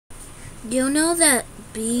Do you know that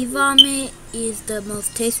bee vomit is the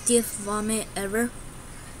most tastiest vomit ever?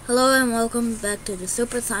 Hello and welcome back to the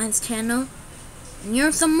Super Science channel. And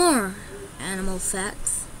here's some more animal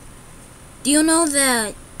facts. Do you know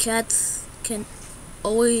that cats do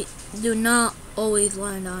not always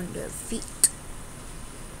land on their feet?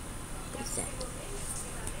 What's that?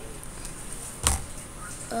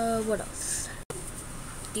 What else?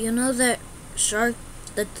 Do you know that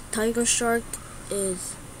the tiger shark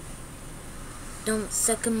is the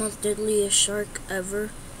second most deadliest shark ever,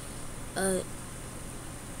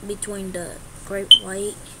 between the great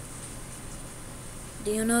white?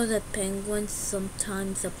 Do you know that penguins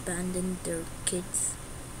sometimes abandon their kids?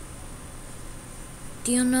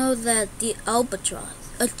 Do you know that the albatross,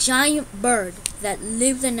 a giant bird that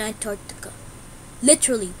lives in Antarctica,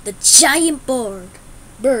 literally the giant bird,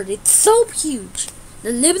 it's so huge,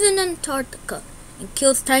 that lives in Antarctica and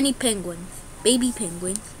kills tiny penguins, baby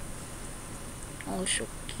penguins. Oh, so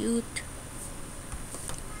cute.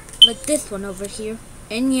 Like this one over here.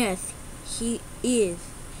 And yes, he is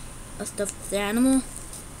a stuffed animal.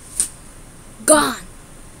 Gone!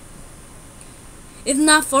 If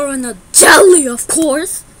not for an Adelie, of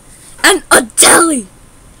course! An Adelie!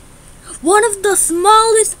 One of the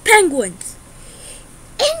smallest penguins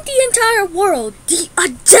in the entire world, the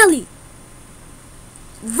Adelie,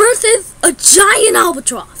 versus a giant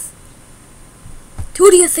albatross.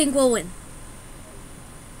 Who do you think will win?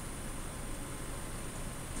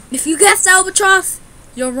 If you guessed albatross,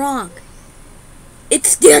 you're wrong.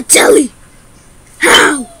 It's the Adelie!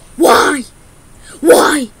 How? Why?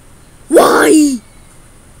 Why?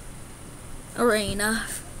 Alright,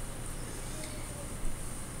 enough.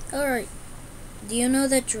 Alright. Do you know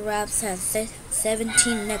that giraffes have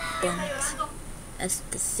 17 neck bones? As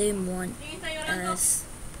the same one as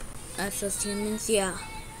us humans? Yeah.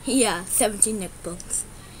 Yeah, 17 neck bones.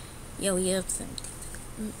 Yeah, we have 17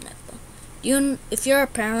 neck bones. If you're a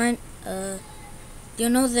parent, do you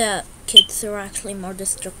know that kids are actually more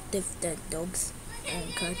destructive than dogs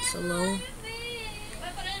and cats alone?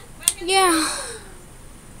 Yeah.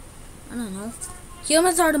 I don't know.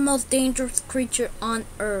 Humans are the most dangerous creature on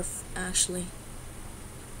Earth, actually.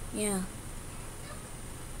 Yeah.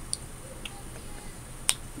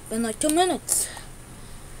 Been like 2 minutes.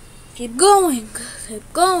 Keep going.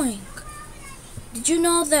 Keep going. Did you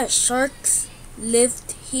know that sharks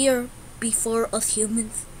lived here before us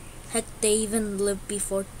humans? Heck, they even lived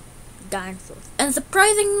before dinosaurs. And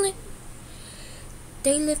surprisingly,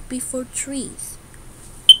 they lived before trees.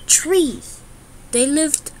 Trees. They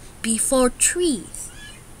lived before trees.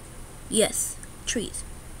 Yes, trees.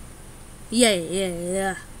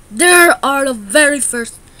 Yeah. They are the very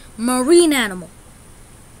first marine animal.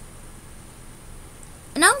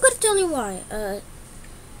 And I'm gonna tell you why.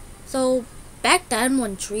 So back then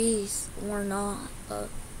when trees were not,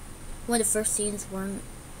 when the first scenes weren't,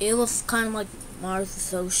 it was kind of like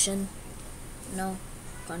Mars' ocean. No,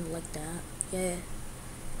 kind of like that. Yeah.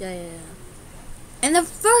 And then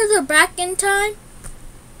further back in time,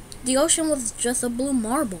 the ocean was just a blue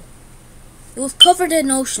marble. It was covered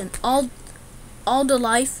in ocean. All the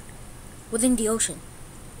life within the ocean.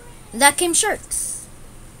 And that came sharks.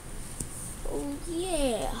 Oh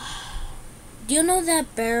yeah. Do you know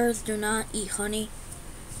that bears do not eat honey?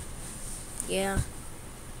 Yeah.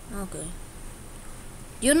 Okay.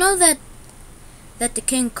 Do you know that the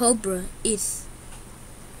king cobra is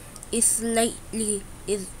the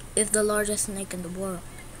largest snake in the world?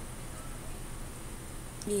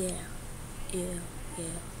 Yeah.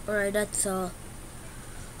 Alright, that's all.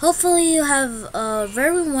 Hopefully you have a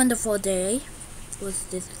very wonderful day with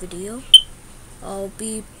this video. I'll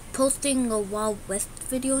be posting a Wild West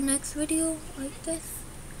video next video, I guess.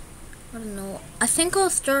 I don't know. I think I'll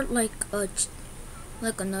start like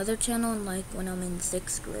another channel like when I'm in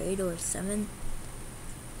 6th grade or 7th.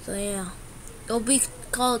 So yeah. It'll be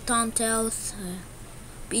called Tom Tales.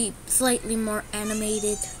 Be slightly more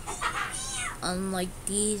animated. Unlike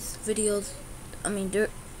these videos. I mean, they're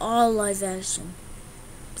all live action.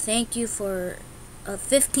 Thank you for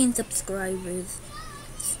 15 subscribers.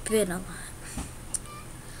 It's been a lot.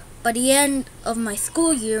 By the end of my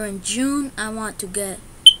school year in June, I want to get.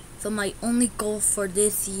 So my only goal for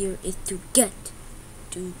this year is to get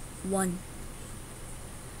to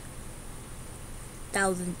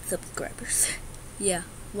 1,000 subscribers. Yeah,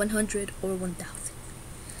 100 or 1,000.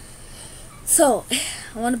 So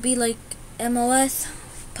I want to be like MOS.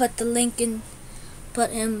 Put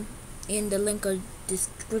him in the link of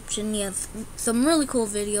description. He has some really cool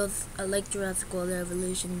videos. I like Jurassic World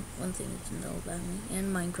Evolution, one thing to know about me,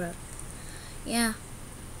 and Minecraft. Yeah,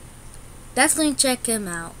 definitely check him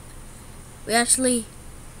out. We actually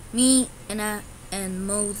Me and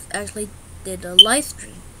Mose actually did a live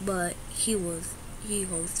stream, but he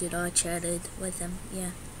hosted. I chatted with him.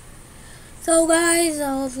 Yeah. So guys,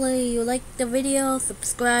 hopefully you liked the video.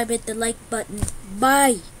 Subscribe, hit the like button.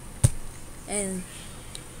 Bye. And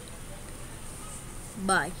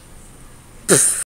bye.